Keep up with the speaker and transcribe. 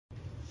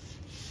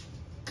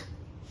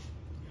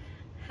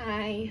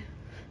Hi.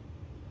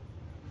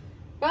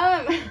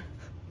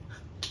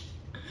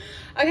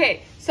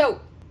 Okay, so,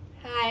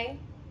 hi.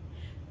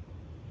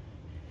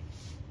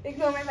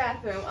 Ignore my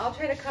bathroom. I'll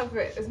try to cover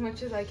it as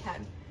much as I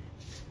can.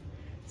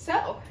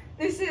 So,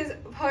 this is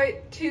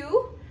part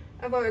 2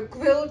 of our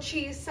grilled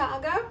cheese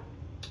saga.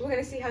 We're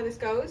gonna see how this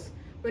goes.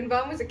 When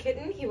Vaughn was a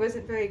kitten, he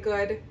wasn't very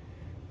good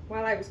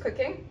while I was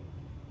cooking.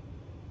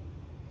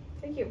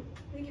 Thank you.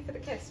 Thank you for the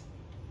kiss.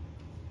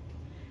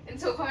 And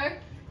so far,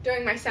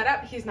 during my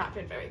setup, he's not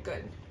been very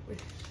good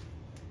with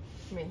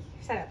me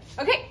setup.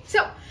 Okay,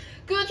 so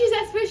grilled cheese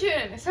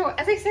aspiration. So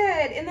as I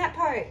said in that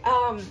part,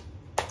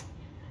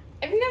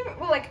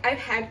 I've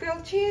had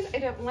grilled cheese. I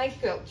don't like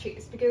grilled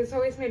cheese because it's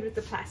always made with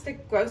the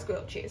plastic, gross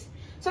grilled cheese.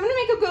 So I'm gonna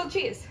make a grilled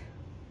cheese.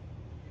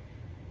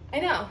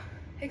 I know,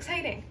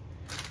 exciting.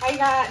 I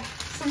got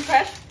some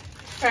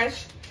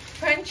French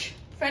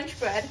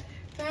bread,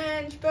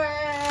 and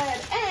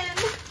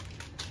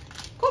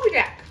Colby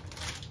Jack.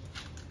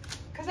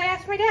 Because I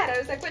asked my dad, I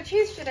was like, what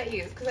cheese should I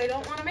use? Because I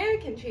don't want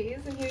American cheese.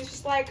 And he was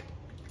just like,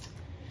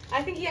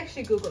 I think he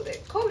actually Googled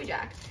it. Colby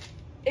Jack.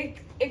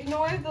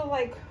 Ignore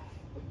the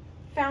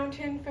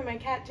fountain for my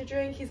cat to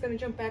drink. He's going to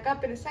jump back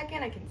up in a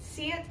second. I can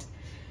see it.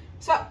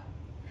 So,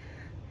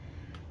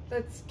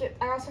 let's get,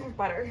 I also have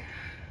butter.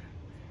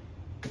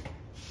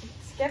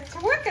 Let's get to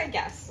work, I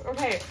guess.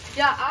 Okay.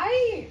 Yeah,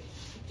 I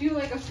do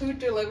a food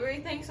delivery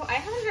thing. So I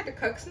haven't had to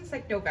cook since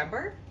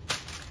November.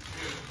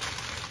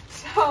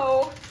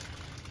 So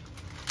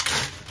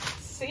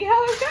see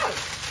how it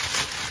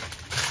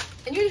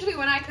goes. And usually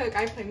when I cook,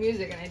 I play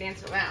music and I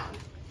dance around.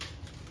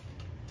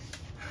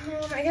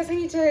 I guess I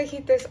need to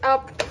heat this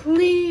up.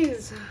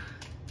 Please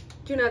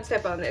do not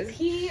step on this.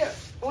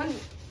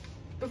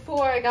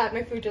 Before I got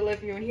my food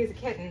delivery when he was a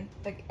kitten,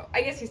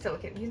 I guess he's still a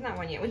kitten. He's not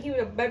one yet. When he was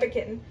a baby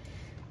kitten,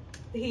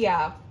 he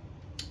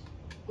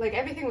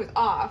everything was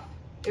off.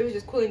 It was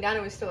just cooling down.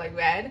 It was still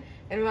red,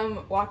 and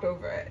Mom walked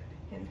over it,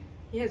 and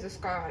he has a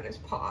scar on his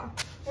paw.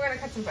 We're gonna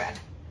cut some bread.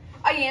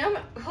 I am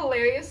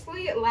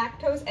hilariously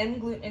lactose and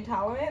gluten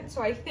intolerant,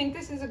 so I think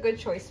this is a good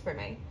choice for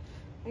me.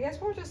 I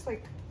guess we'll just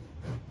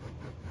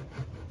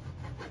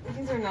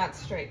these are not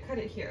straight. Cut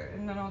it here,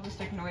 and then I'll just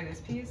ignore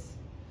this piece.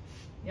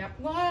 Yep,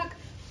 look,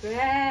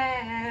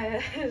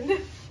 bread.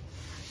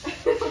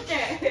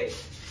 Okay.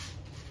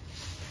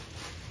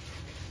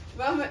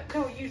 Well,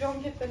 no, you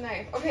don't get the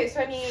knife. Okay, so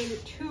I need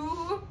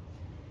 2.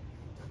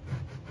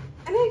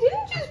 And I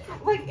didn't just,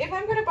 if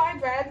I'm gonna buy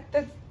bread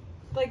that's,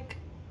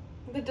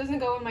 that doesn't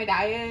go in my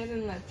diet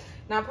and that's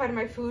not part of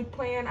my food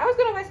plan, I was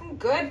gonna buy some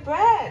good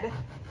bread.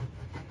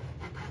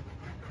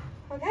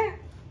 Okay.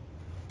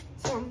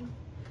 So,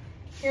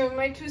 here are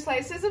my 2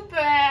 slices of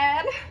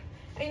bread.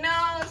 I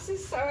know, this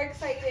is so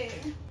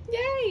exciting.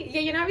 Yay! Yeah,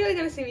 you're not really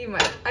gonna see me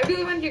much. I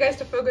really wanted you guys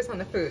to focus on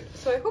the food.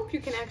 So I hope you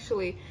can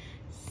actually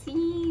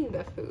see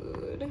the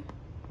food.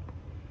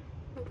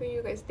 I'll bring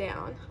you guys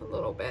down a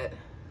little bit.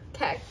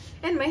 Okay,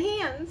 and my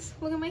hands.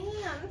 Look at my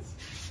hands.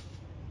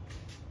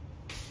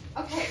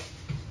 Okay.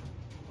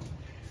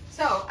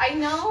 So I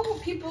know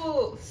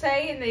people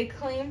say and they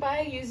claim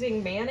by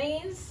using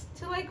mayonnaise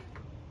to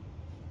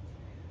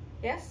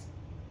yes?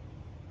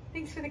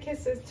 Thanks for the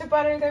kisses. To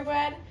butter their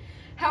bread.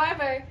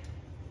 However,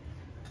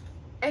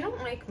 I don't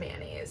like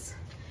mayonnaise.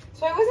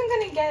 So I wasn't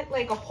gonna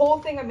get a whole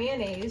thing of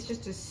mayonnaise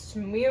just to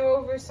smear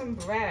over some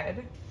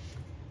bread.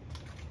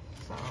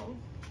 So,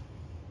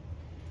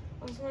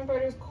 once my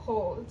butter's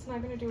cold, it's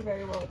not gonna do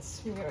very well at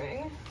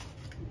smearing.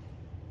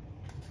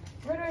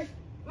 Where do I,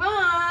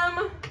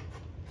 Mom!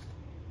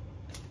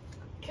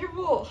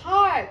 Careful,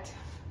 hot!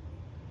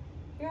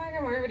 I feel like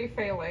I'm already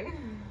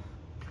failing.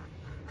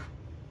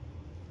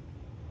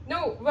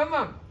 No,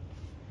 Mom.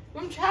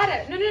 Mom, try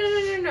it.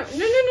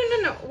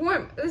 No.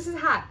 Warm. This is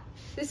hot.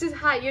 This is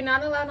hot. You're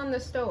not allowed on the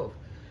stove.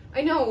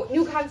 I know,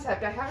 new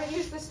concept. I haven't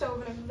used the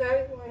stove in a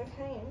very long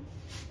time.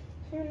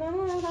 So you're not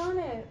allowed on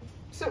it.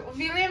 So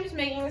William's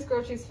making this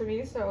grilled cheese for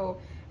me, so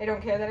I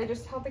don't care that I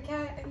just held the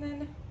cat, and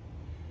then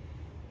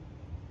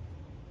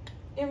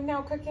I'm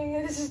now cooking,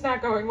 and this is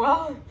not going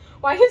well.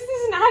 Why is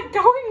this not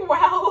going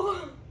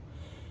well?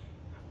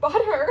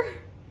 Butter.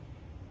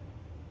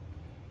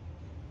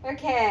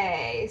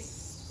 Okay,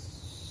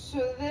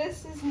 so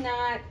this is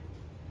not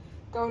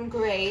going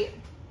great.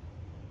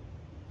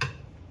 Are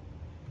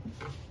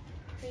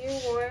you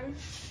warm?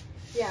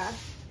 Yeah,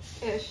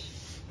 ish.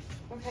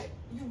 Okay,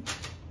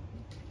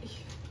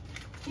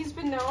 he's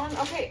been known.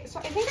 Okay, so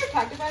I think I've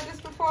talked about this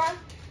before.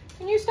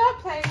 Can you stop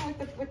playing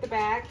with the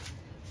bag?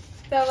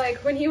 So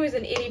when he was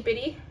an itty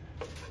bitty,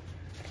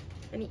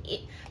 an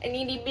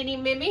itty bitty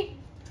mimmy,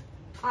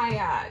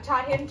 I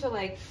taught him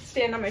to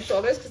stand on my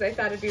shoulders because I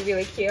thought it'd be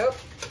really cute.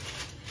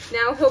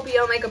 Now he'll be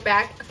on a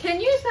back.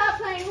 Can you stop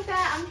playing with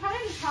that? I'm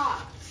trying to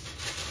talk.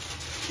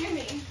 Give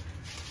me.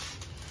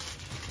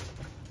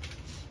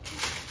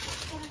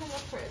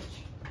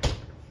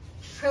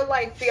 He'll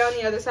be on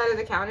the other side of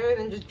the counter and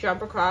then just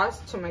jump across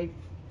to my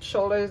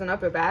shoulders and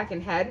upper back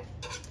and head.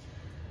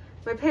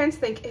 My parents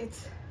think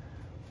it's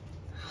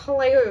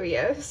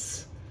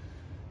hilarious.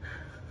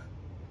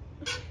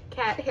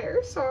 Cat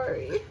hair,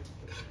 sorry.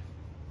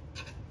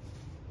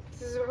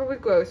 is probably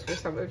gross for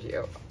some of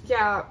you.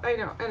 Yeah, I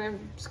know, and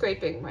I'm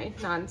scraping my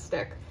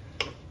non-stick.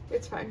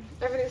 It's fine.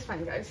 Everything's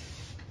fine, guys.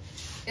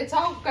 It's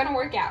all gonna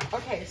work out.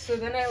 Okay, so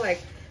then I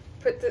like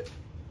put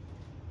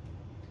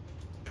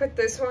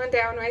this one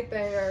down right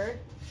there.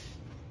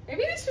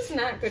 Maybe this is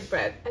not good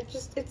bread.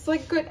 It's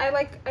like good. I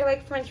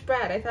like French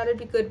bread. I thought it'd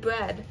be good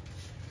bread.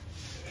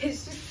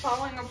 It's just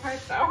falling apart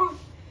though.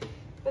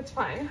 That's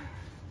fine.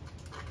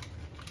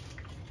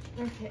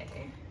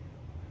 Okay.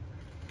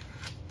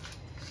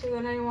 So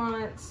then I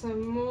want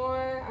some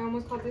more. I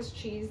almost called this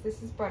cheese.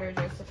 This is butter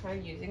just if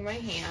I'm using my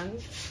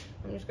hands.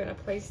 I'm just gonna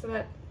place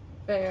that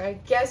there. I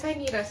guess I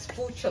need a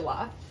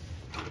spatula.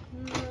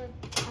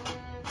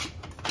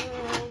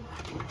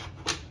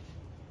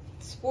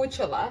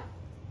 Spatula.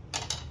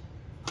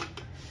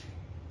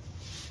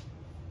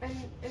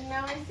 And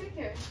now I sit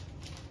here.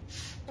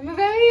 I'm a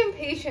very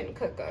impatient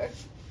cooker.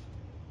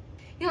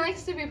 He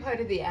likes to be part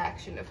of the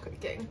action of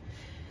cooking.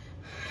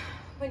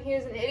 When he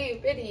was an itty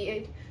bitty,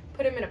 I'd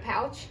put him in a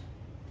pouch.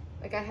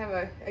 Like I have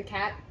a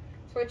cat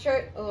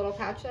sweatshirt, a little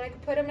pouch that I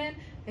could put him in,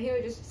 and he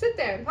would just sit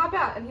there and pop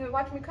out and he would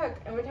watch me cook.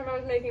 And one time I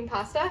was making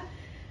pasta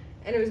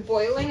and it was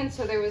boiling, and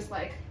so there was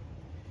like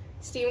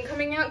steam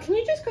coming out. Can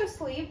you just go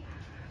sleep?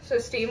 So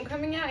steam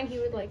coming out, and he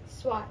would like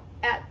swat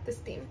at the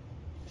steam.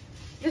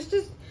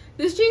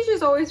 This cheese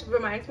just always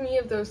reminds me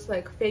of those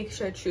like fake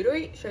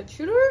charcuterie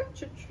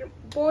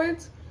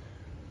boards.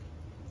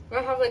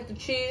 I have like the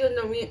cheese and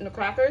the meat and the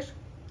crackers.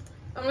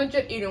 I'm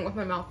legit eating with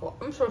my mouth full.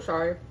 I'm so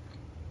sorry.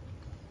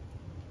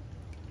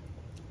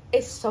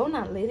 It's so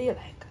not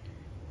ladylike.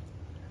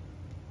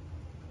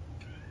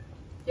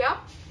 Yeah?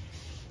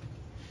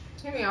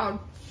 Hear me out.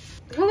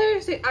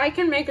 Hilariously, I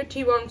can make a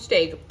T-bone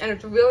steak and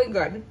it's really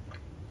good.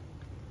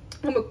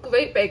 I'm a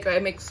great baker. I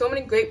make so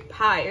many great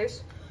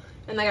pies.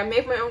 And like I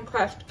make my own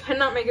crust.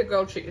 Cannot make a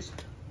grilled cheese.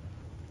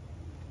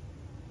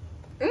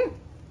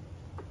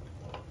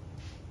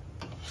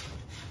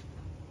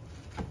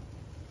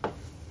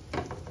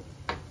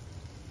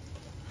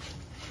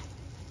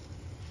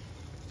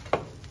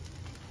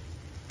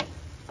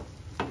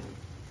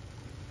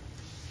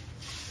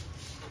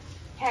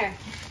 Okay,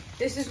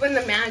 this is when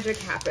the magic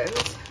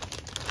happens.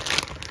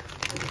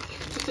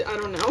 I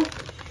don't know.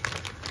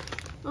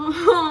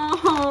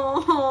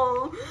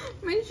 Oh,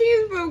 my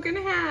cheese broke in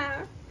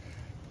half.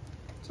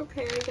 It's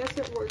okay, I guess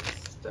it works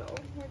still.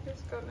 We're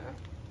just gonna.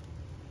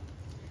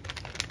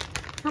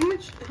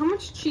 How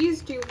much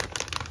cheese do you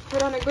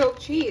put on a grilled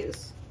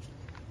cheese?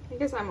 I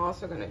guess I'm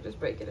also gonna just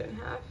break it in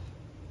half.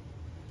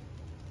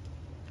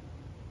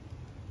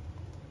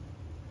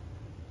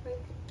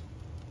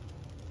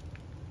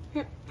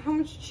 How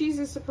much cheese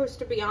is supposed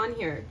to be on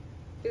here?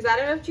 Is that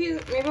enough cheese?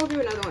 Maybe I'll do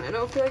another one. I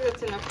don't feel like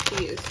that's enough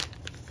cheese.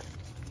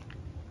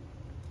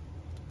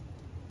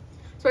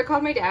 So I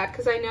called my dad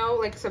because I know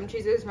like some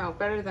cheeses melt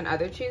better than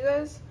other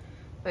cheeses.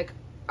 Like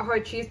a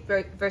hard cheese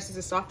versus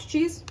a soft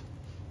cheese.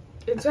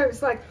 And so I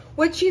was like,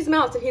 what cheese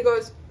melts? And he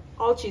goes,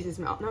 all cheeses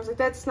melt. And I was like,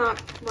 that's not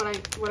what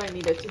I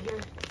needed to hear.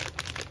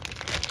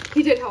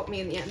 He did help me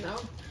in the end though.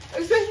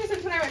 Especially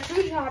since when I went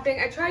food shopping,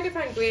 I tried to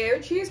find Gruyere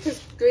cheese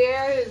because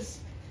Gruyere is,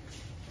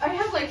 I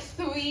have like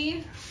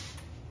three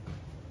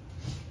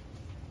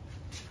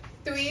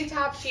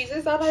top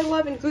cheeses that I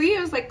love, and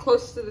Gruyere is like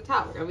close to the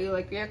top. Like, I really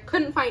like Gruyere.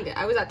 Couldn't find it.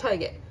 I was at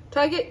Target.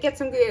 Target, get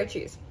some Gruyere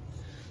cheese.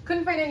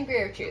 Couldn't find any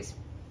Gruyere cheese.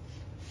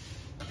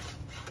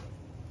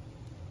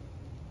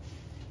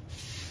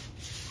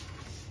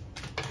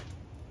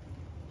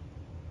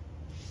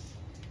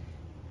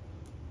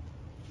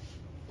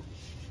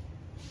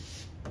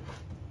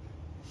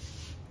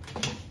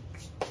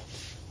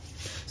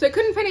 So I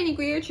couldn't find any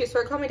Gruyere cheese,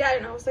 so I called my dad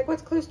and I was like,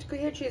 what's close to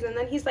Gruyere cheese? And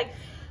then he's like,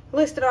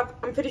 listed off,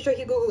 I'm pretty sure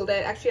he Googled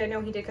it. Actually, I know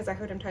he did because I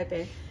heard him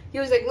typing. He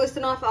was like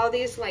listing off all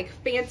these like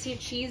fancy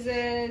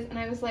cheeses. And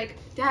I was like,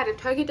 Dad, if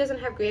Target doesn't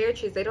have Gruyere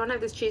cheese, they don't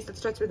have this cheese that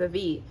starts with a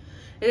V.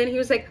 And then he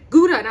was like,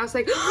 Gouda. And I was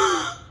like,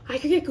 oh, I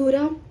could get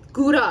Gouda.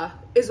 Gouda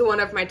is one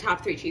of my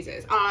top 3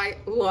 cheeses. I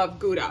love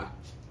Gouda.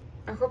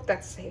 I hope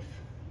that's safe.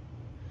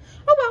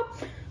 Oh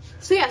well.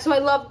 So yeah, so I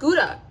love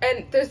Gouda.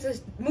 And there's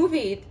this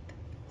movie.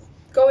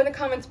 Go in the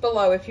comments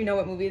below if you know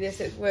what movie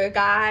this is, where a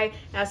guy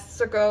asks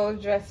a girl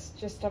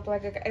dressed up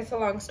like a guy. It's a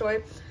long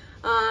story.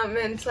 And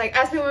it's like,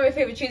 ask me what my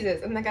favorite cheese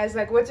is. And the guy's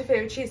like, what's your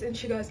favorite cheese? And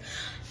she goes,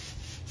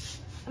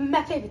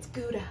 my favorite's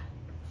Gouda.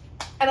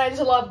 And I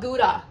just love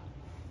Gouda.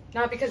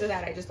 Not because of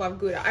that, I just love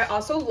Gouda. I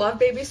also love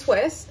Baby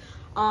Swiss.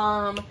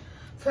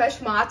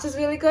 Fresh Mott's is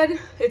really good.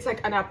 It's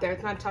like an up there,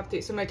 it's not top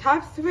 3. So my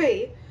top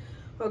 3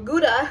 are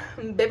Gouda,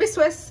 Baby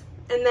Swiss,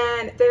 and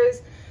then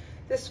there's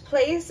this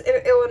place in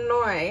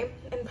Illinois,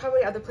 and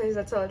probably other places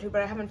that sell it too,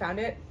 but I haven't found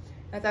it.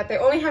 I thought they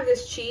only have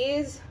this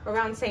cheese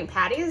around St.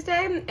 Patty's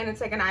Day, and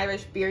it's like an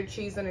Irish beard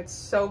cheese, and it's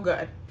so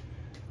good.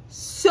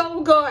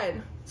 So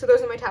good. So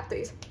those are my top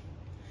 3s.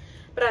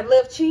 But I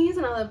love cheese,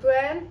 and I love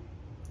bread.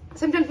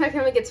 Sometimes my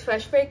family gets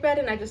fresh baked bread,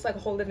 and I just like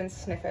hold it and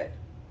sniff it.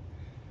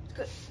 It's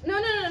good.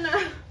 No.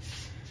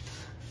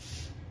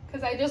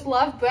 Because I just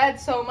love bread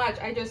so much,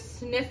 I just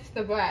sniff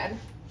the bread.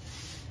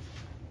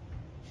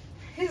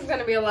 This is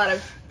gonna be a lot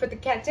of put the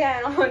cat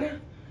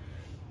down.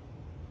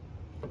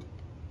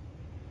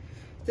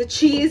 The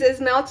cheese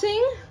is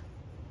melting.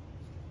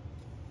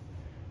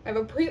 I have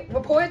a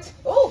report.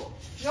 Oh,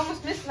 you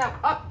almost missed that.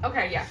 Up.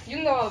 Okay, yeah. You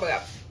can go all the way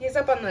up. He's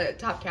up on the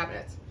top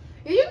cabinets.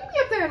 Yeah, you can be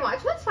up there and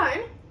watch. That's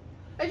fine.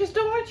 I just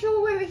don't want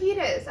you where the heat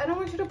is. I don't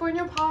want you to burn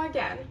your paw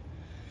again.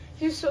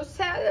 He's so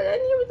sad,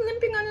 and he was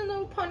limping on a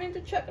little pony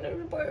to check on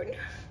every bird.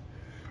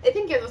 I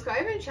think this guy, I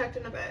haven't checked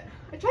in a bit.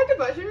 I tried to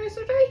brush him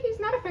yesterday. He's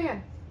not a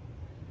fan.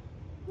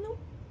 Nope.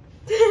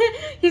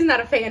 He's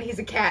not a fan. He's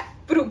a cat.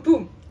 Boom,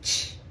 boom.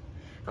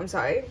 I'm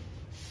sorry.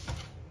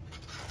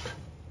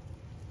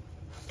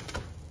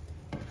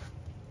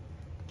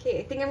 Okay,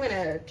 I think I'm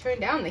gonna turn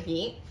down the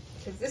heat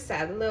because this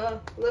side a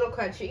little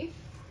crunchy,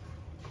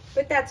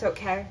 but that's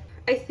okay.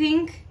 I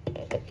think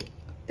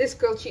this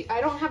grilled cheese.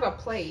 I don't have a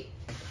plate.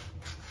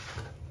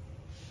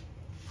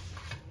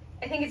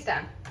 I think it's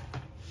done.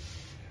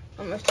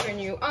 I'm gonna turn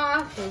you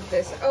off. Move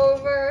this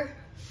over.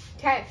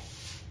 Okay.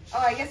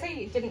 Oh, I guess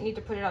I didn't need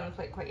to put it on the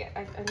plate quite yet.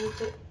 I need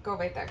to go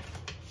right there.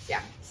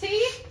 Yeah.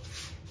 See?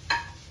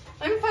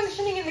 I'm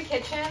functioning in the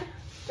kitchen.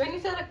 Do I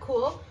need to let it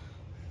cool?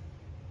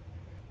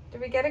 Did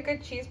we get a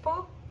good cheese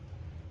pull?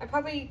 I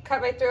probably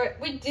cut right through it.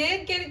 We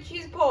did get a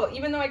cheese pull,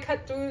 even though I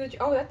cut through the...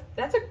 Oh,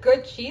 that's a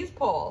good cheese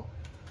pull.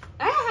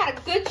 I had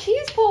a good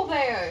cheese pull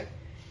there.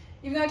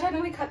 Even though I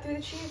technically cut through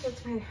the cheese, that's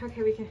fine.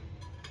 Okay, we can...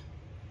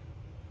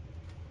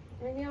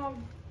 Maybe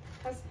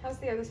how's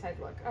the other side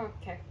look? Oh,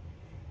 okay.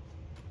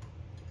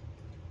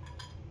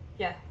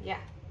 Yeah.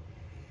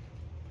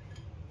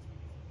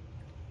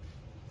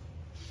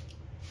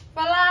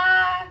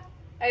 Voila!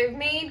 I've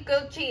made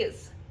grilled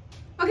cheese.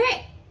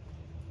 Okay.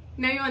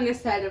 Now you're on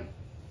this side of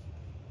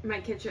my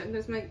kitchen.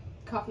 There's my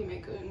coffee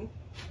maker and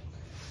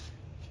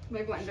my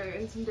blender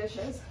and some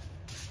dishes.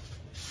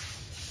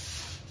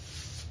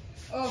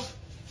 Oh,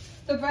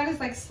 the bread is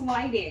like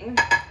sliding.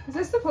 Is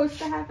this supposed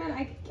to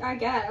happen? I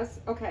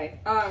guess. Okay.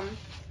 I'm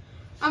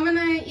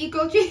gonna eat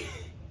grilled cheese.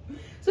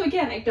 So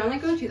again, I don't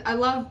like grilled cheese. I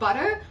love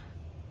butter.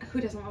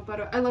 Who doesn't love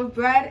butter? I love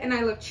bread and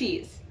I love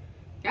cheese.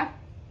 Yeah?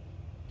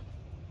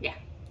 Yeah.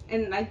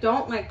 And I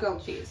don't like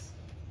grilled cheese.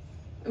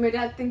 And my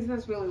dad thinks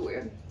that's really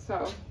weird.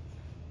 So,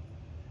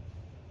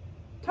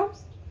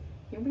 toast.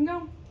 Here we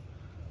go.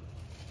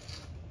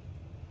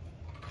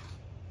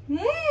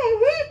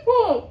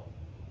 People.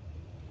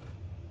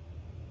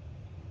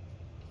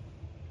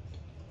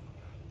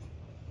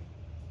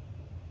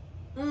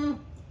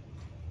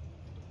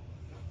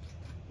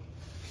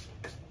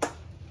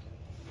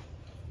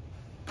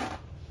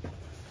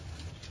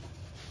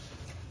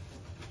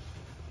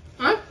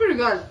 That's pretty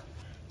good.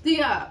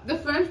 The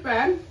French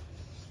bread,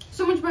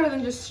 so much better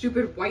than just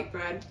stupid white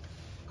bread.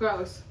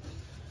 Gross.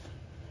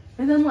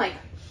 And then like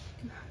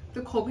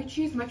the Colby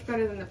cheese, much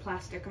better than the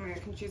plastic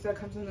American cheese that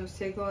comes in those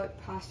Siglet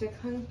plastic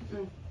things.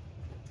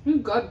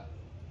 Good.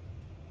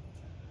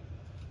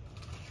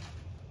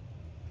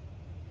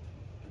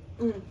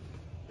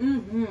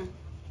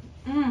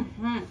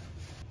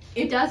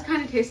 It does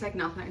kind of taste like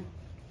nothing.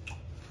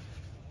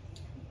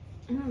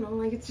 I don't know,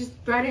 like it's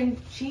just bread and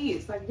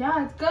cheese. Like,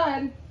 yeah, it's good.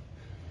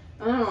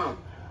 I don't know.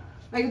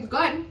 Like, it's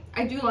good.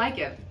 I do like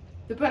it.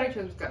 The bread I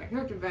chose was good. I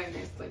cooked it very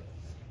nicely.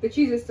 The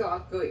cheese is still all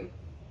gooey.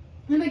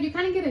 And like, you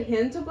kind of get a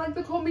hint of like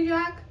the Colby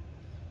Jack.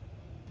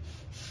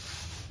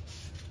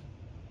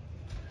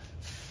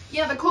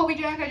 Yeah, the Colby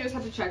Jack, I just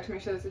have to check to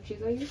make sure that's the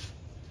cheese I use.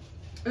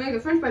 And like, the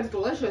French bread's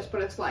delicious,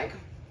 but it's like,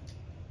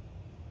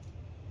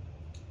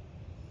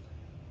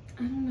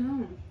 I don't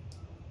know.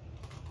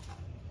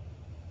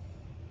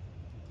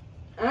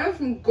 I have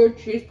some good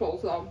cheese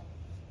pulls though.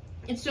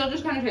 It still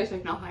just kind of tastes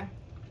like nothing.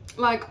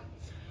 Like,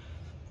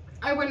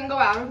 I wouldn't go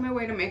out of my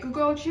way to make a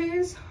grilled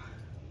cheese,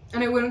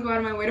 and I wouldn't go out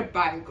of my way to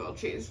buy a grilled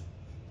cheese.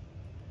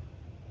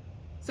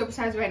 So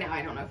besides right now,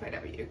 I don't know if I'd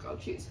ever eat a grilled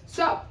cheese.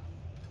 So,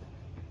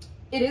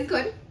 it is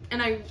good,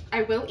 and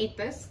I will eat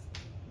this.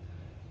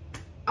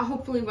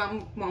 Hopefully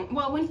Rum won't.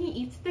 Well, when he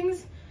eats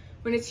things,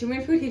 when it's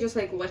human food, he just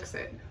like licks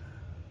it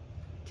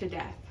to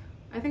death.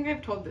 I think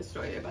I've told this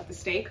story about the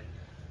steak.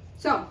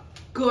 So,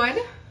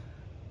 good.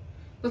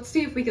 Let's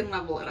see if we can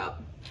level it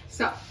up.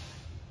 So,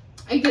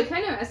 I did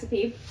find a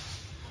recipe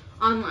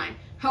online.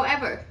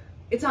 However,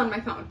 it's on my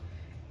phone.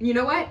 And you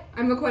know what?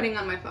 I'm recording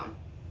on my phone.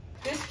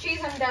 This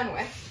cheese I'm done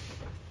with.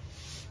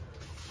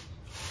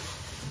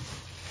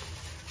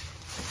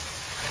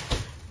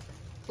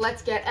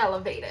 Let's get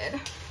elevated.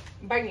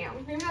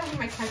 Bam. Maybe that'll be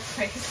my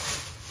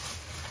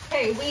catchphrase.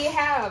 Okay, we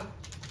have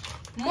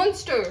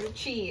monster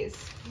cheese.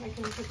 I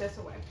can put this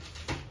away.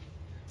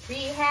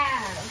 We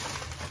have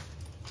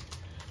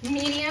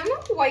medium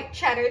white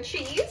cheddar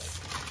cheese.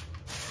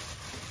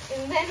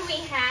 And then we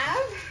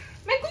have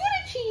my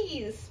Gouda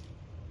cheese.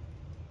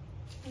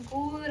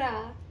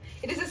 Gouda.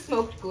 It is a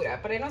smoked Gouda,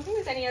 but I don't think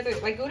there's any other,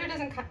 like Gouda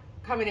doesn't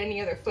come in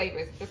any other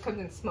flavors. It just comes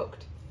in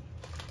smoked.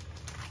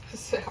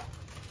 So,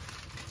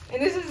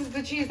 and this is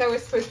the cheese that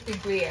was supposed to be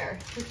Gruyere.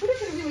 It would have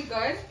been really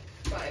good,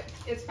 but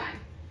it's fine.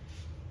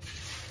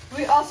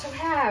 We also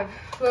have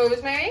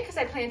rosemary, because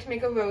I plan to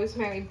make a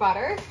rosemary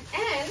butter,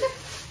 and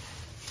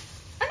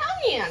an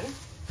onion,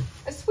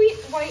 a sweet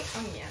white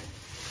onion.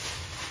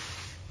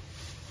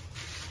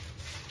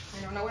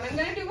 I don't know what I'm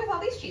gonna do with all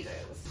these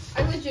cheeses.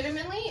 I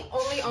legitimately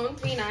only own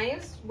 3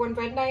 knives. 1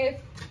 bread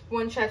knife,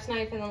 1 chef's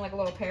knife, and then like a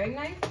little paring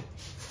knife.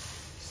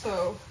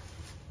 So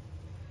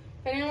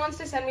if anyone wants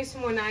to send me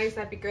some more knives,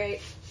 that'd be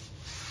great.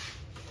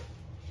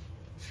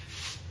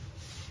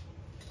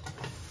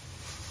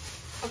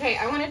 Okay,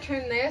 I want to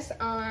turn this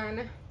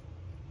on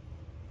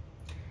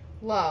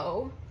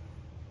low.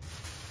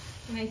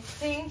 And I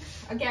think,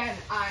 again,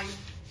 I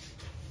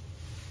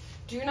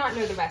do not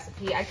know the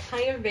recipe. I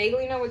kind of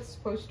vaguely know what's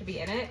supposed to be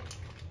in it.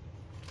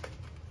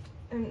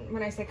 And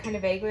when I say kind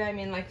of vaguely, I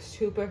mean like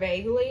super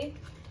vaguely.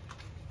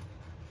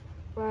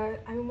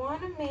 But I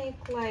want to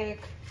make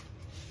like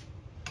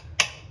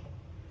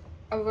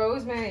a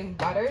rosemary and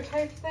butter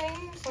type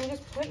thing. So I'm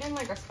just putting in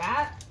like a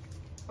spat,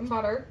 some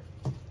butter,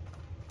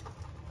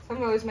 some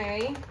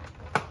rosemary.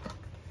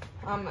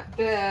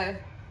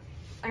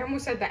 I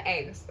almost said the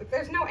eggs.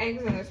 There's no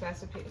eggs in this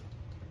recipe.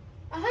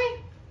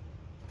 Hi.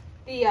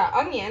 The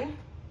onion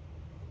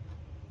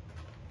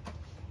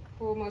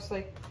will most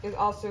like is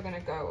also gonna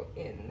go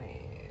in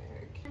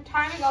there.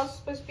 Thyme is also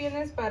supposed to be in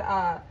this, but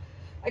I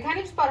kind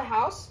of just bought a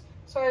house,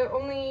 so I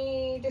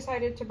only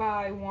decided to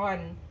buy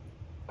 1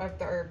 of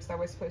the herbs that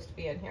was supposed to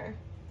be in here.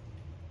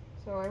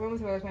 So I went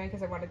with rosemary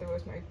because I wanted the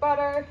rosemary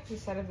butter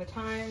instead of the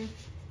thyme,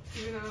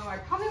 even though I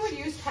probably would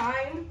use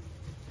thyme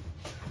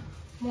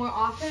more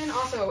often.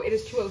 Also, it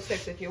is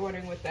 2:06 if you're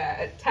wondering what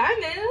that time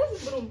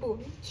is. Little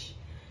booch.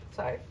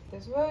 Sorry.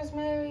 There's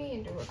rosemary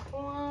into a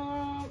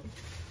clump.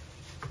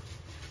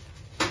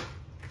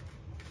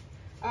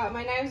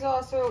 My knives are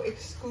also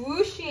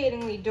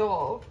excruciatingly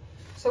dull,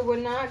 so we're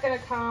not going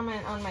to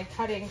comment on my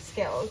cutting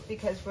skills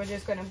because we're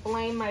just going to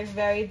blame my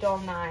very dull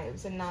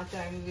knives and not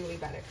that I'm really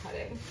bad at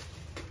cutting.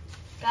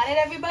 Got it,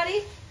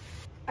 everybody?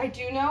 I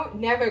do know,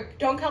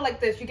 don't cut like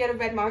this. You get a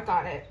red mark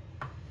on it.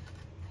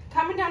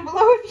 Comment down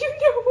below if you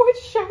know what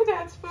show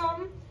that's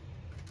from.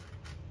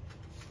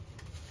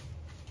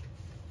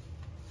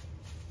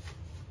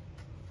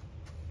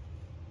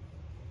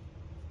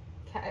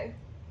 Okay.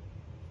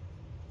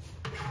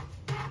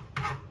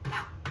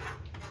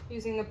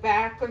 Using the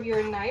back of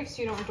your knife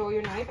so you don't dull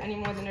your knife any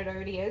more than it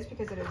already is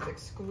because it is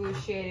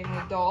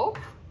excruciatingly dull.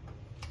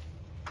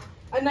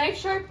 A knife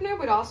sharpener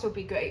would also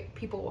be great,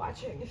 people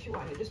watching, if you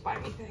want to just buy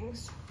me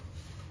things.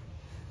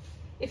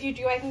 If you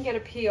do, I can get a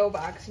P.O.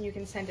 box and you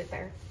can send it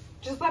there.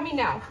 Just let me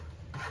know.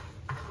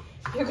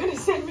 You're gonna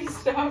send me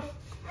stuff.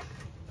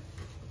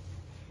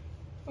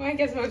 Well, I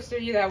guess most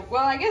of you that,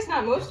 well, I guess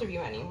not most of you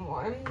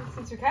anymore,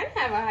 since we kind of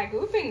have a high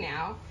grouping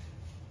now.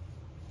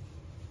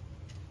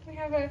 We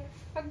have a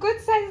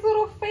good sized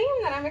little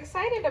fame that I'm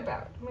excited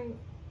about.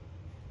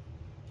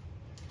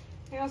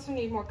 I also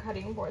need more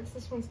cutting boards.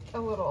 This one's a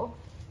little,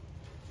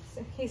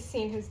 he's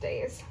seen his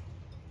days.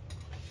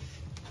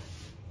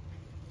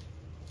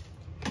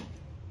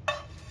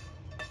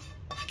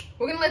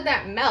 We're gonna let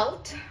that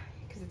melt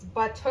because it's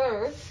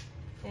butter,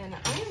 and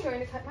I am going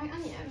to cut my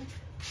onion.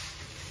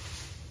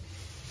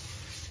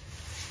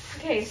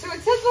 Okay, so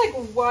it says like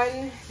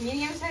 1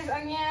 medium-sized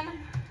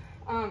onion.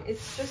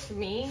 It's just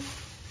me,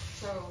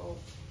 so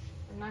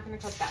I'm not gonna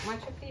cut that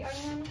much of the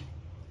onion.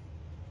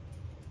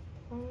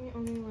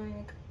 Only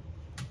like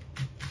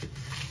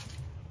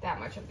that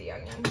much of the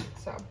onion.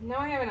 So now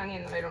I have an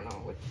onion that I don't know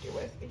what to do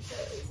with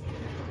because,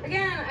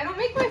 again, I don't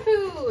make my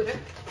food.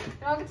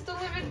 It all gets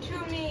delivered to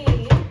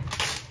me.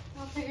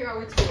 I'll figure out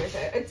what to do with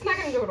it. It's not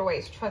gonna go to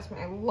waste, trust me.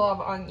 I love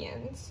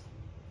onions.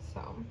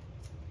 So,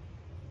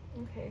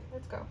 okay,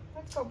 let's go.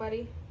 Let's go,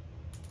 buddy.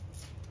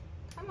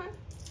 Come on.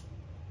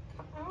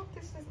 Come on.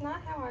 This is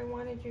not how I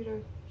wanted you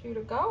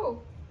to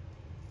go.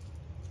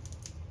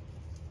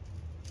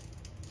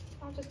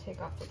 I'll just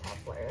take off the top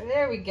layer.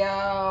 There we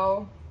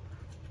go.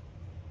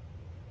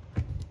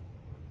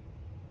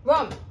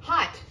 Rum,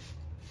 hot.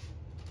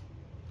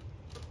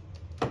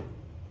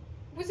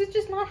 Was it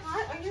just not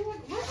hot? Are you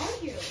like, where are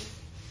you?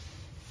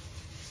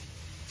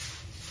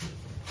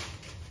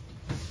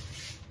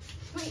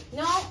 Wait,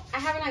 no, I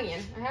have an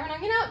onion. I have an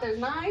onion out. There's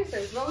knives,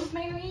 there's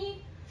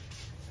rosemary.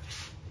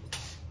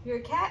 You're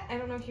a cat. I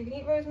don't know if you can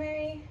eat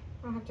rosemary.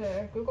 I'll have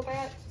to Google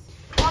that.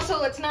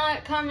 Also, let's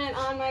not comment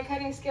on my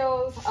cutting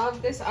skills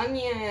of this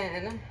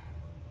onion.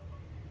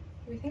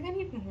 Do we think I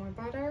need more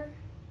butter?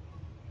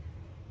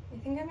 I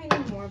think I might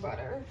need more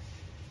butter.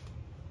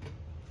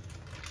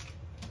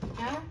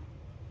 Yeah?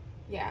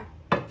 Yeah.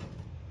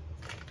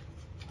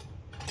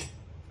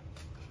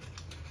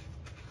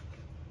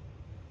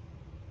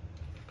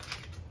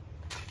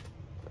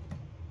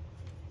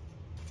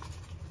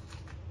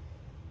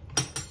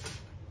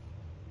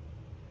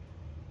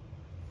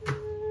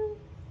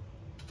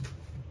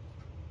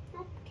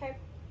 Okay.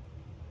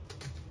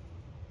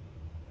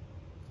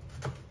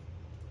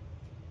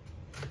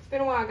 It's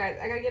been a while, guys.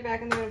 I gotta get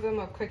back in the rhythm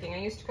of cooking. I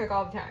used to cook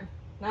all the time.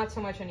 Not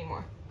so much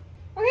anymore.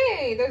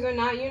 Okay, those are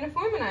not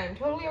uniform, and I'm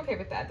totally okay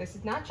with that. This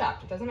is not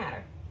chopped. It doesn't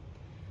matter.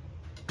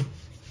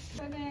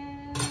 Put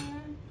in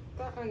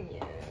the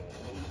onion.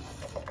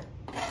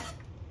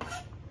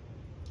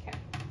 Okay.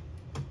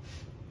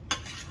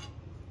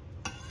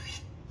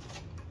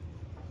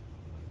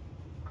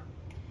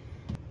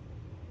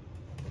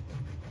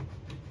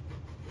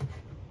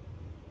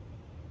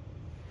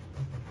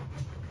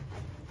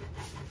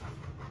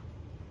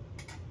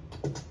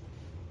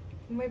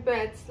 my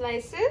bread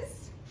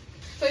slices.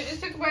 So I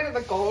just took a bite of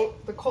the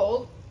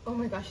cold, oh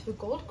my gosh, the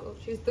cold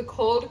grilled cheese. The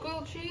cold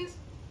grilled cheese.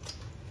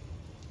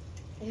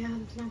 Yeah,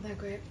 it's not that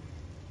great.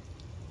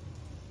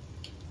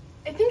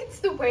 I think it's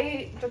the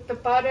way that the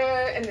butter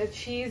and the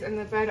cheese and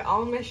the bread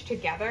all mesh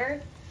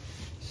together.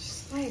 It's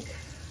just like,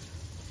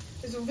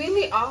 it's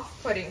really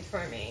off-putting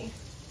for me.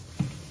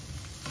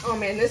 Oh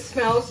man, this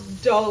smells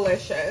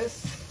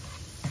delicious.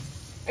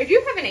 I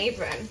do have an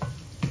apron.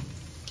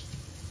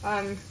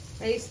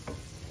 I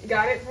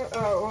got it for,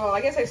 well,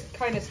 I guess I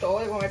kind of stole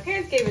it. Well, my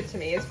parents gave it to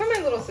me. It's from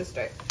my little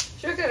sister.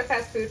 She worked at a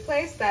fast food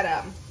place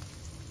that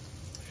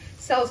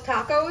sells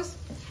tacos,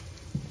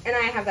 and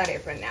I have that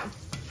apron now.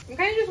 I'm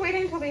kind of just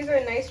waiting until these are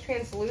nice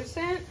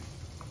translucent.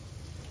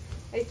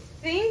 I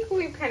think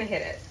we've kind of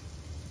hit it.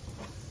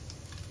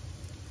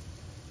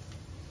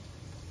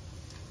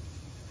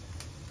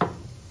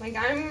 Like,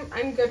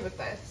 I'm good with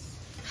this.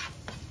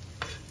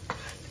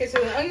 Okay, so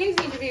the onions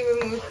need to be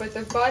removed, but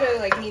the butter,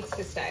 like, needs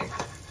to stay.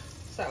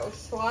 So,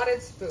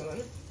 slotted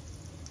spoon.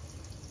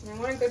 And I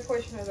want a good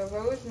portion of the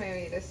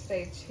rosemary to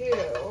stay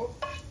too.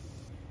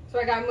 So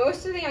I got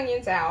most of the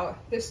onions out.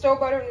 There's still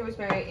butter and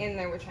rosemary in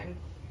there, which I'm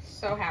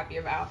so happy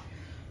about.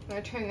 I'm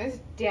gonna turn this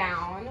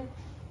down.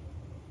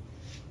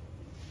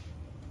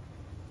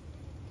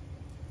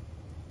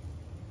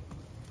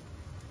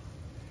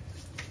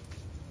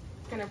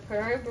 Gonna put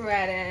our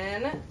bread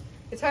in.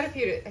 It's harder for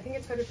you to, I think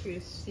it's harder for you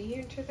to see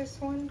into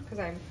this one because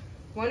I'm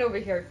one over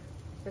here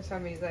for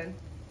some reason.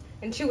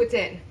 And two, it's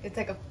in. It's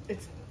like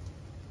it's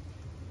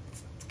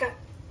got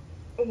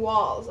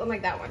walls,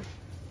 unlike that one.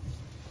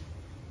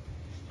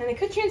 And I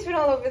could transfer it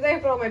all over there,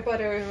 but all my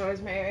butter and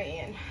rosemary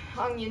and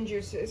onion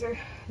juices are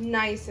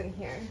nice in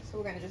here. So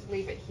we're gonna just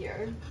leave it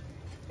here.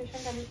 Make sure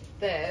I'm done with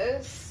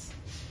this.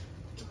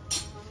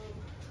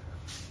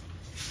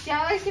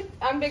 Yeah,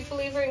 I'm a big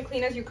believer in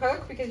clean as you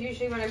cook, because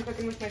usually when I'm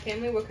cooking with my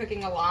family, we're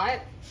cooking a lot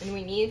and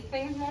we need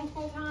things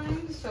multiple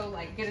times. So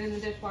like get it in the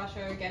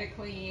dishwasher, get it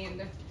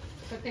cleaned,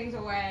 put things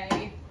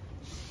away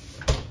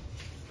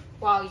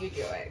while you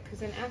do it, because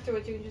then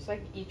afterwards you can just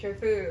like eat your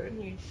food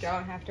and you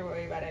don't have to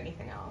worry about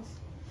anything else.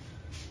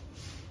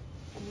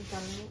 I'm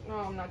done. No,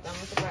 I'm not done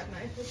with the bread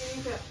knife. I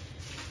need to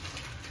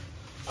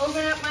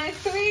open up my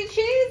 3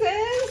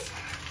 cheeses.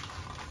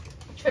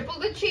 Triple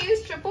the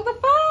cheese, triple the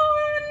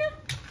fun.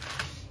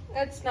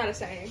 That's not a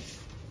saying.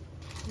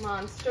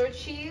 Monster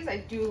cheese. I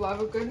do love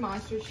a good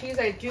monster cheese.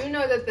 I do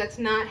know that that's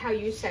not how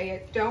you say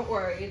it. Don't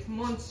worry, it's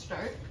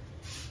monster.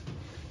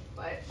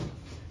 But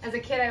as a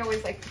kid, I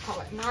always like to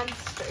call it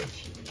monster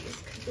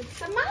cheese because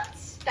it's a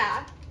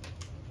monster.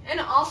 And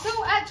also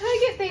at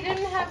Target, they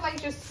didn't have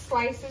like just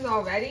slices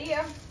already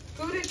of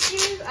Gouda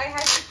cheese. I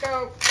had to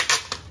go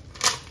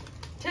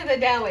to the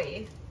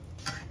deli.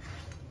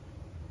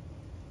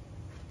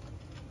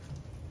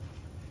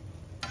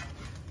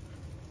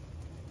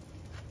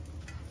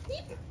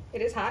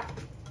 It is hot.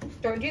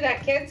 Don't do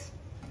that, kids.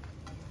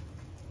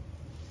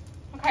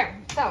 Okay,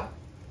 so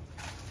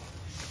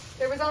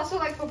there was also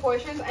like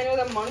proportions. I know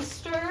the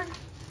Munster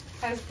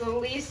has the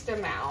least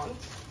amount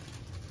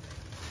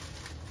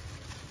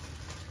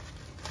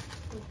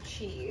of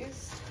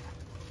cheese.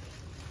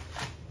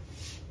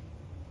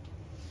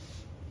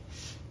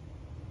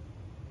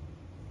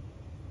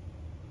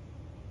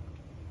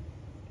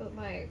 But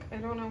like, I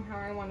don't know how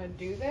I want to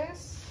do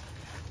this.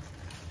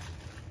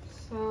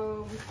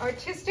 So,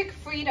 artistic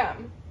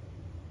freedom,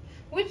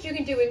 which you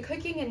can do in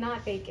cooking and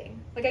not baking.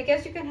 Like, I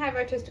guess you can have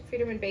artistic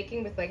freedom in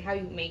baking with like how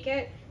you make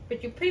it,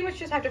 but you pretty much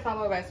just have to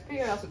follow a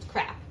recipe or else it's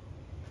crap.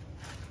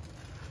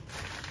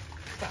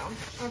 So,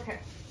 okay.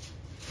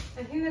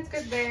 I think that's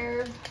good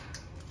there.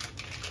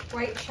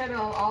 White cheddar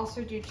I'll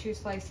also do 2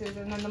 slices,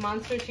 and then the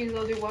monster cheese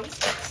I'll do 1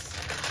 slice.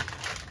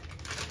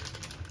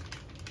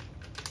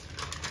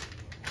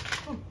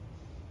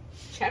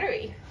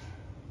 Cheddary.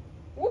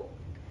 Whoop.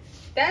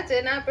 That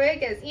did not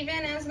break as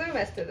even as the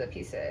rest of the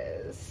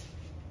pieces.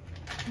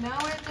 No,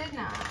 it did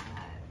not.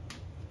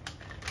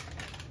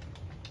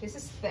 This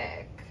is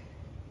thick.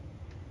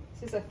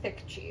 This is a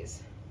thick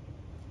cheese.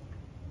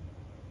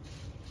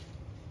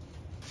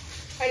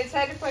 I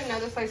decided to put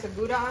another slice of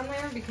Gouda on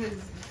there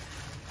because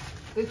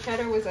the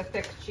cheddar was a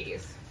thick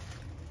cheese.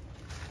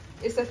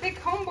 It's a thick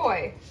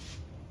homeboy.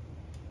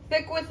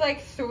 Thick with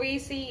like 3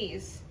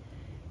 C's.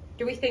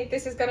 Do we think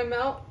this is gonna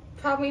melt?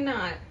 Probably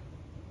not.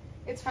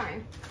 It's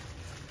fine.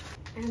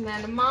 And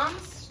then a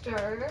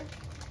monster.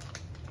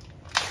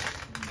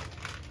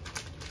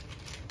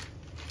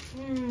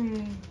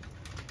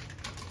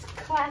 It's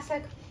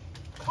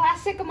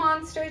classic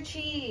monster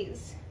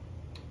cheese.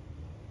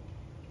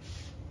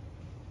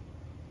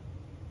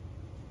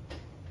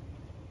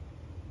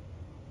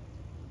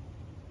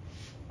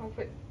 I'll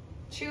put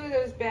 2 of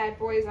those bad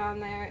boys on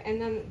there, and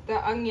then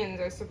the onions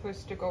are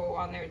supposed to go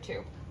on there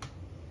too.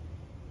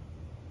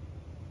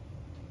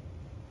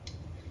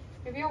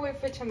 Maybe I'll wait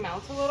for it to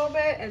melt a little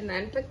bit and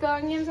then put the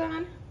onions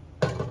on.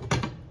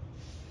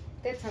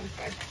 That sounds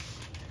good.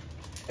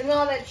 And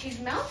while that cheese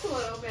melts a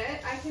little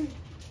bit, I can...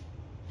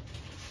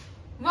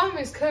 Mom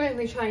is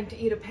currently trying to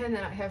eat a pen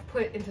that I have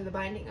put into the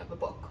binding of a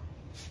book.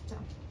 So.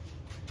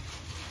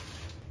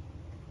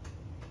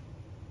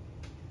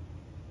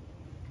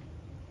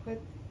 Put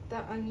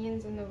the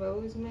onions and the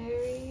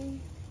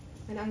rosemary.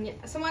 And onion.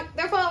 Somewhat,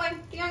 they're falling.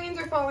 The onions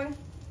are falling.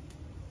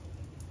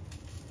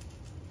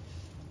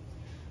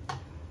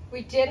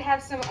 We did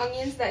have some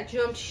onions that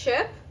jumped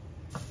ship.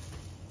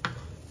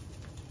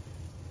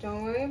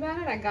 Don't worry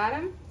about it. I got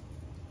them.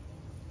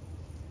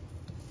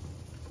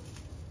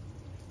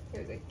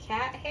 There's a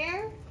cat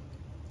hair.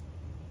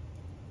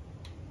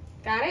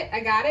 Got it? I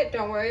got it.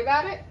 Don't worry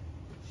about it.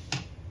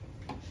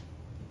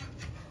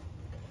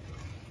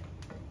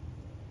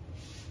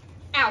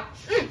 Ow.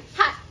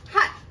 Hot.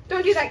 Hot.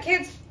 Don't do that,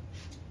 kids.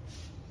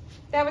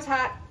 That was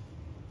hot.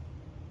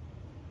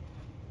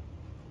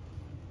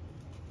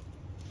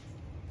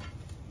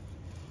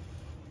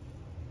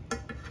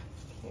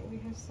 Okay, we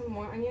have some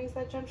more onions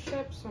that jump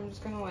ship, so I'm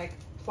just gonna like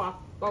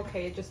plop.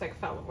 Okay, it just like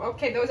fell.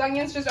 Okay, those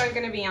onions just aren't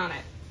gonna be on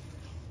it.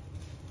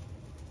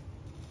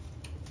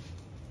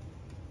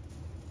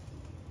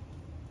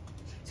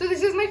 So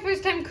this is my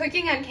first time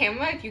cooking on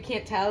camera. If you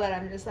can't tell that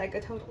I'm just like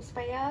a total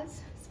spaz.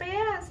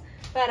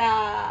 But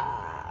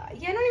yeah, I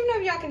don't even know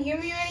if y'all can hear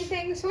me or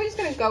anything, so we're just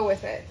gonna go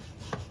with it.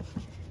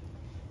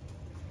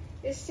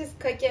 It's just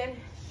cooking.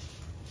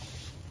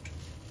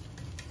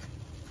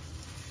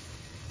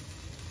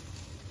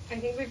 I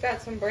think we've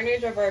got some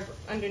burnage of our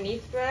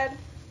underneath bread.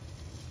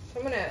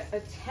 So I'm gonna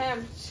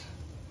attempt.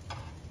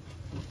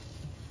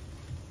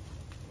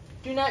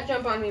 Do not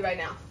jump on me right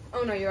now.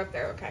 Oh no, you're up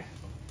there, okay.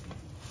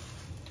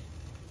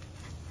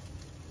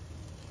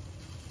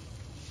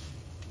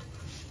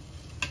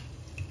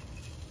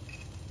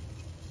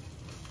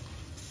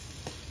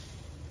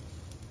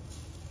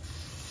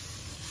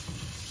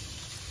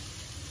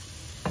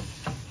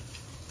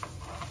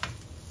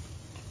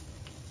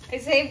 I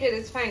saved it,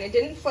 it's fine. It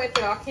didn't flip,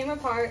 it all came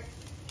apart.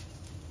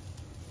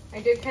 I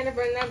did kind of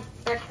burn that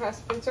back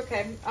crust, but it's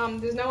okay.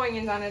 There's no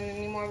onions on it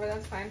anymore, but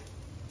that's fine.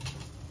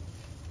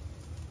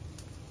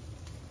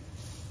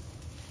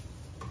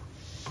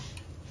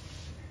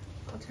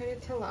 I'll turn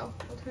it to low.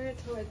 I'll turn it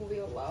to like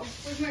real low.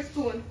 Where's my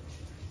spoon?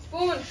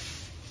 Spoon!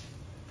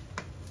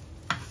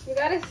 You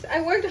gotta,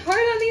 I worked hard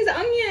on these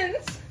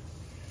onions.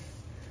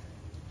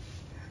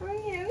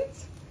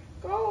 Onions,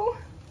 go.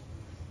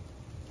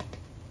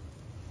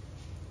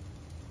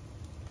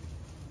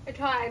 I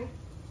tried.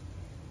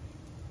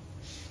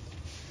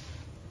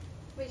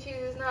 My cheese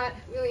is not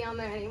really on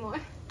there anymore.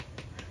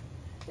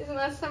 Isn't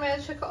that so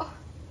magical?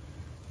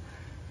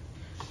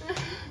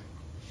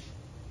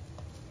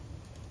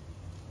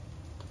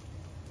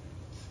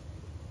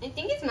 I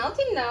think it's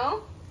melting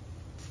though.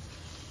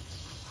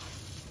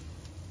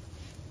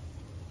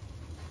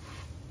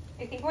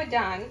 I think we're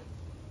done.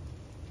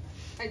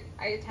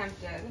 I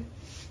attempted.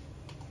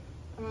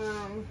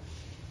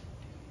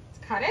 Let's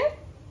cut it.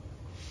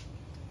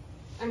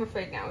 I'm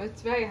afraid now.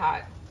 It's very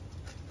hot.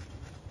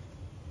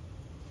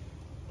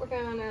 We're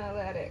gonna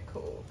let it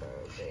cool for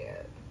a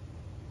bit.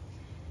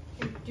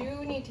 I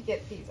do need to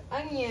get these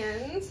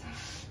onions on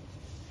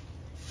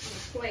a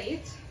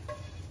plate.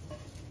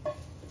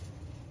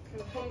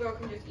 Because homegirl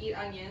can just eat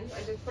onions.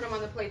 I just put them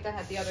on the plate that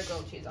had the other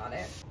grilled cheese on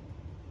it.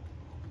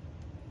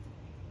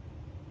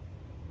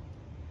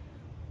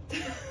 I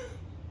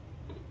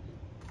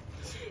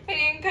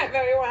didn't cut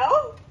very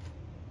well.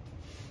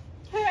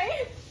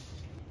 Hi.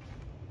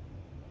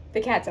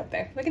 The cat's up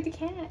there. Look at the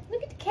cat.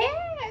 Look at the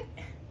cat.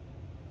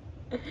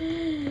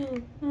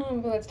 Oh,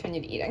 well, let's turn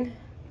you to eating.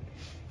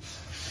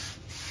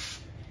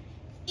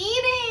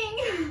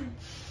 Eating!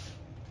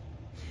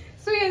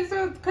 So yeah,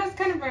 so the crust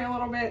kind of burned a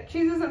little bit.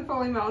 Cheese isn't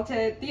fully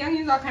melted. The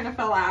onions all kind of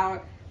fell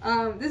out.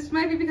 This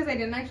might be because I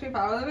didn't actually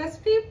follow the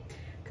recipe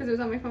because it was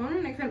on my phone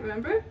and I couldn't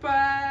remember,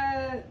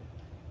 but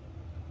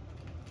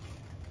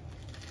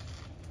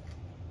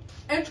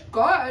it's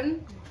good.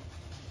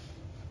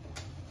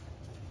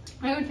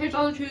 I can taste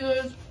all the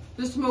cheeses.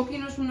 The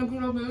smokiness from the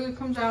griddle really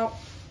comes out.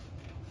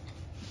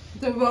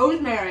 The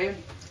rosemary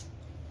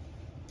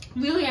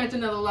really adds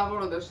another level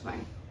to this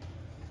thing.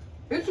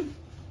 It's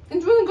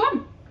really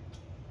good.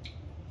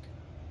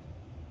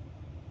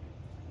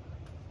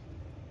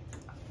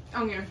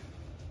 Onion.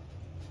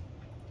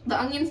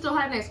 The onions still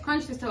had a nice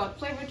crunch. They still had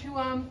flavor to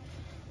them.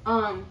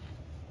 I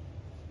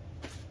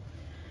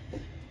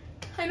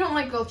don't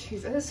like grilled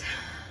cheeses.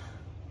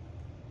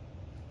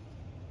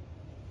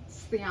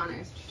 It's the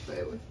honest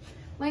truth.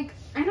 Like,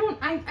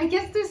 I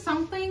guess there's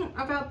something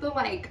about the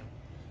like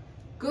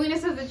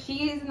gooiness of the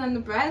cheese and then the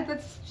bread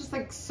that's just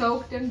like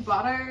soaked in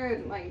butter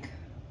and like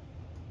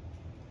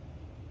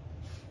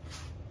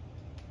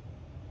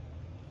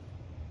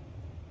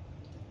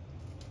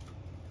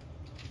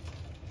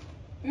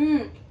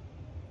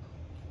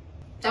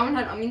that one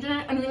had onions in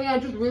it, and really I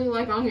just really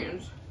like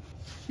onions.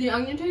 The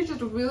onion taste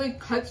just really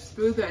cuts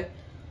through the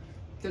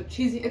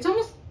cheesy, it's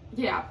almost,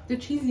 yeah, the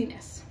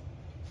cheesiness.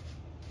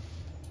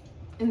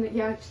 And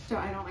yeah,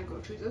 I don't like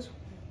grilled cheeses.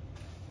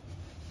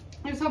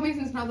 It was hoping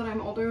since now that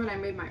I'm older and I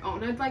made my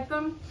own, I'd like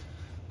them.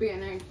 But yeah,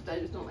 now I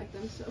just don't like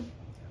them, so.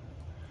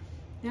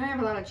 Now I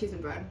have a lot of cheese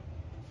and bread.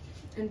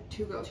 And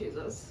 2 grilled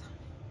cheeses.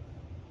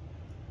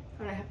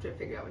 But have to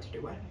figure out what to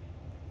do with.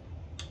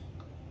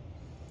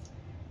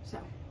 So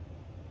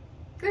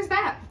there's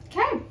that.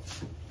 Okay.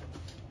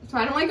 So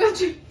I don't like grilled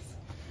cheese,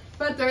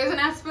 but there is an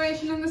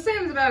aspiration in the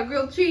Sims about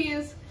grilled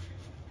cheese.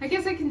 I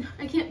guess I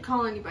can't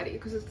call anybody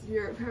because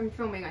I'm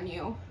filming on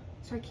you,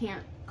 so I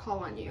can't call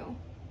on you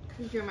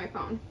because you're my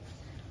phone.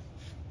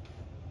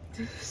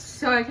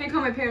 So I can't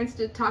call my parents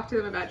to talk to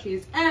them about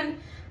cheese, and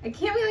I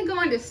can't really go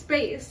into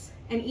space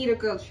and eat a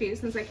grilled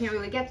cheese since I can't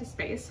really get to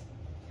space.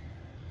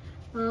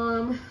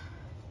 And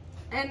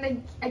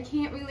I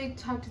can't really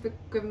talk to the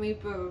Grim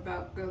Reaper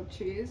about grilled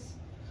cheese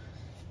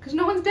because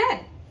no one's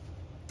dead.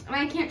 I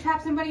mean, I can't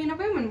trap somebody in a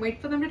room and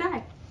wait for them to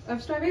die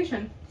of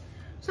starvation.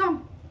 So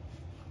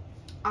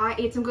I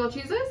ate some grilled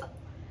cheeses.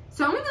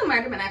 Some of them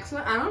might have been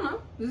excellent. I don't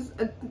know.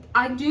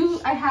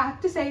 I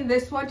have to say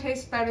this one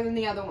tastes better than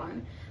the other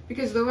one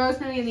because the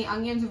rosemary and the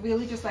onions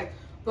really just like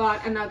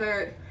brought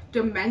another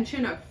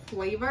dimension of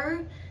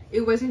flavor.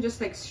 It wasn't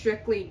just like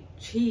strictly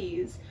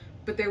cheese,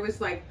 but there was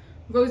like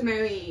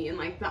rosemary and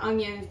like the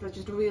onions that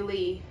just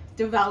really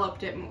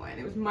developed it more, and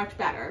it was much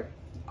better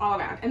all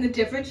around. And the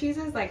different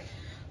cheeses, like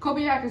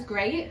Colby Jack is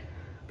great,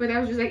 but that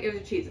was just like, it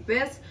was a cheese.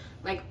 This,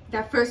 like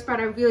that first bite,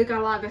 I really got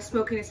a lot of the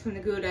smokiness from the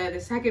Gouda. The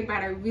second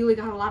bite, I really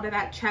got a lot of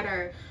that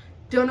cheddar.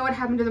 Don't know what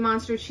happened to the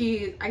monster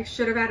cheese. I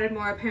should have added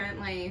more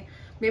apparently.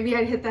 Maybe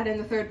I'd hit that in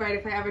the third bite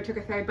if I ever took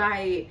a third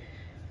bite.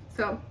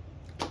 So,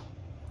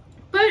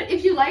 but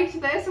if you liked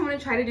this, I'm going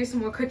to try to do some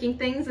more cooking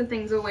things and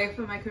things away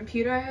from my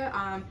computer.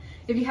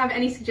 If you have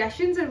any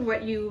suggestions of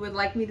what you would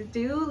like me to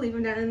do, leave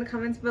them down in the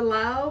comments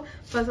below.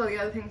 Plus all the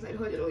other things I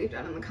told you to leave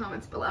down in the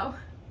comments below.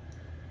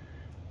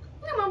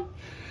 Come on,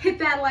 hit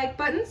that like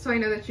button so I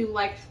know that you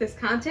liked this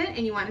content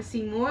and you want to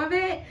see more of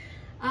it.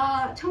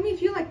 Tell me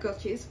if you like grilled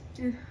cheese.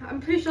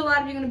 I'm pretty sure a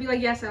lot of you are going to be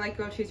like, yes, I like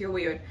grilled cheese, you're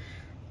weird.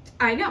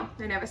 I know,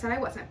 I never said I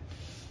wasn't.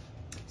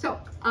 So,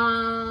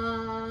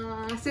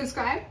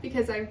 subscribe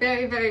because I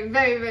very, very,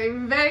 very, very,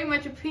 very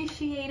much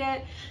appreciate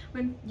it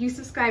when you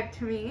subscribe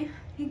to me.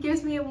 It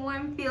gives me a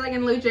warm feeling,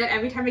 and legit,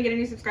 every time I get a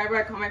new subscriber,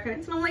 I call my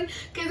friends and I'm like,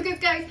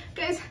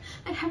 guys,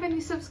 I have a new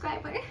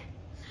subscriber.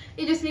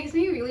 It just makes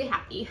me really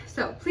happy.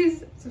 So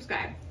please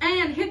subscribe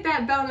and hit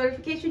that bell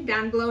notification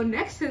down below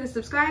next to the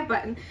subscribe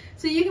button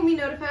so you can be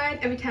notified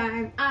every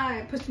time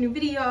I post a new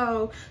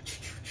video.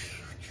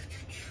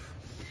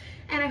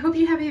 And I hope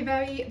you have a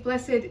very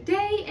blessed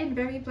day and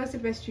very blessed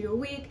rest of your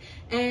week.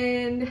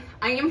 And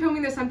I am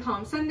filming this on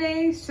Palm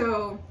Sunday,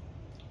 so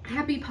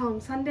happy Palm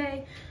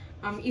Sunday.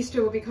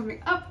 Easter will be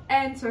coming up,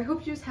 and so I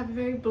hope you just have a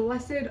very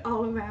blessed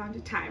all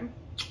around time.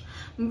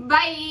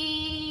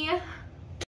 Bye!